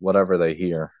whatever they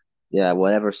hear. Yeah,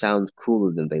 whatever sounds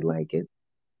cooler than they like it.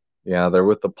 Yeah, they're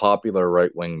with the popular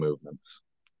right wing movements.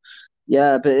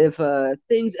 Yeah, but if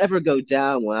things ever go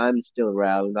down when I'm still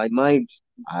around, I might,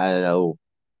 I don't know,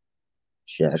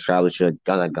 shit, I probably should have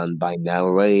got a gun by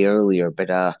now way earlier, but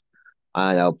I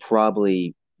don't know,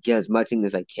 probably get as much thing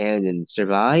as I can and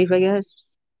survive, I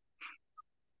guess.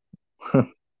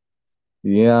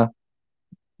 Yeah,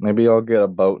 maybe I'll get a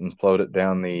boat and float it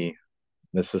down the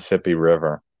Mississippi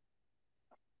River.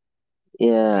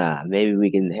 Yeah, maybe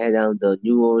we can head down to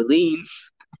New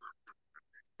Orleans.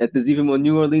 If there's even more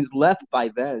New Orleans left by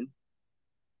then.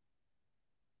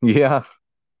 Yeah,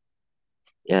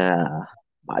 Yeah,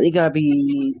 why you gotta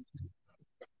be?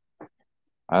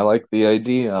 I like the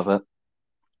idea of it.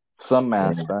 Some Yeah.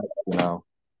 aspects,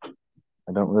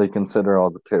 I don't really consider all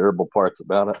the terrible parts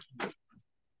about it.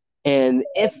 And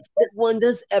if that one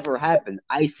does ever happen,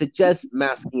 I suggest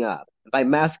masking up. By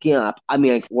masking up, I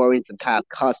mean like wearing some kind of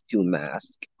costume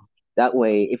mask. That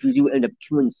way, if you do end up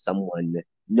killing someone,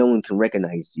 no one can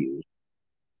recognize you.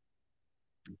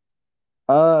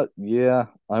 Yeah,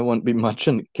 I wouldn't be much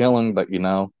into killing, but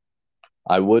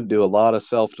I would do a lot of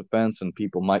self-defense and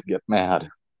people might get mad.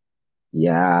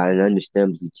 Yeah, and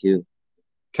understandably too.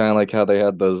 Kind of like how they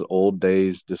had those old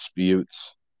days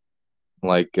disputes,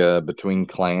 like between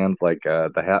clans, like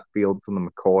the Hatfields and the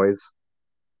McCoys.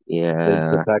 They'd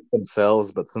Yeah, protect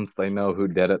themselves, but since they know who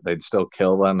did it, they'd still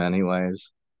kill them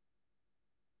anyways.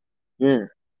 yeah.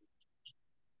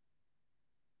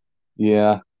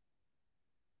 Yeah,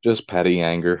 just petty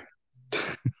anger.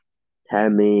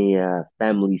 Had many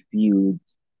family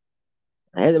feuds.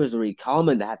 I heard it was really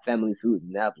common to have family feuds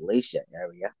in the Appalachia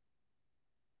area.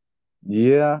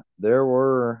 Yeah, there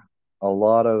were a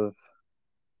lot of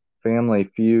family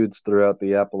feuds throughout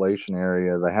the Appalachian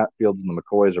area. The Hatfields and the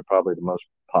McCoys are probably the most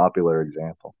popular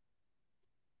example.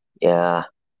 Yeah.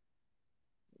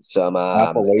 Some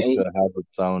Appalachia has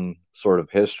its own sort of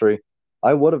history.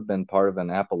 I would have been part of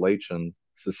an Appalachian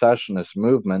secessionist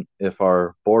movement if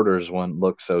our borders wouldn't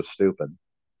look so stupid.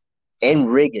 and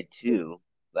Riga too.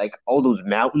 Like all those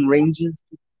mountain ranges,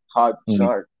 hard Mm.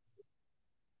 chart.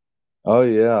 Oh,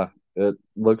 yeah. It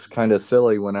looks kind of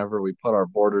silly whenever we put our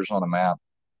borders on a map.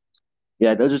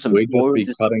 Yeah, those are some We'd just border be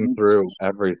cutting disputes. through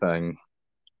everything.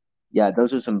 Yeah,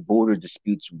 those are some border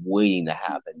disputes waiting to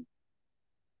happen.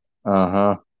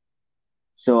 Uh-huh.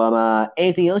 So,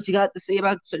 anything else you got to say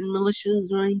about certain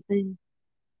militias or anything?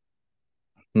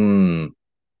 Hmm.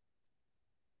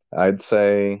 I'd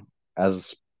say,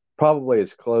 as probably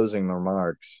as closing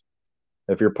remarks,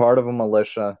 if you're part of a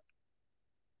militia,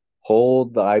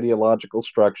 hold the ideological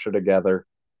structure together,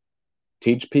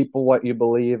 teach people what you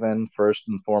believe in first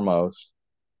and foremost,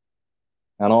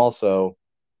 and also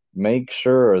make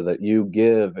sure that you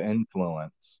give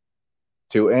influence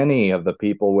to any of the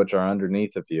people which are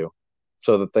underneath of you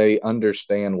so that they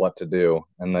understand what to do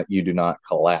and that you do not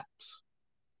collapse.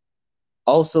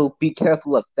 Also, be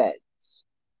careful of feds.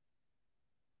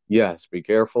 Yes, be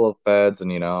careful of feds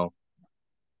and,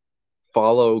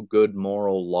 follow good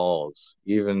moral laws,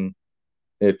 even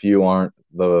if you aren't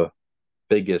the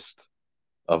biggest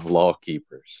of law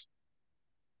keepers.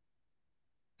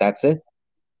 That's it.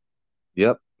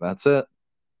 Yep, that's it.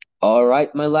 All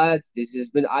right, my lads. This has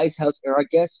been Ice House and our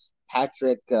guest,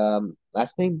 Patrick,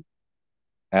 last name?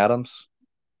 Adams.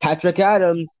 Patrick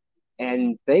Adams.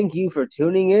 And thank you for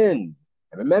tuning in.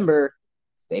 And remember,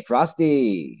 stay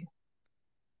frosty.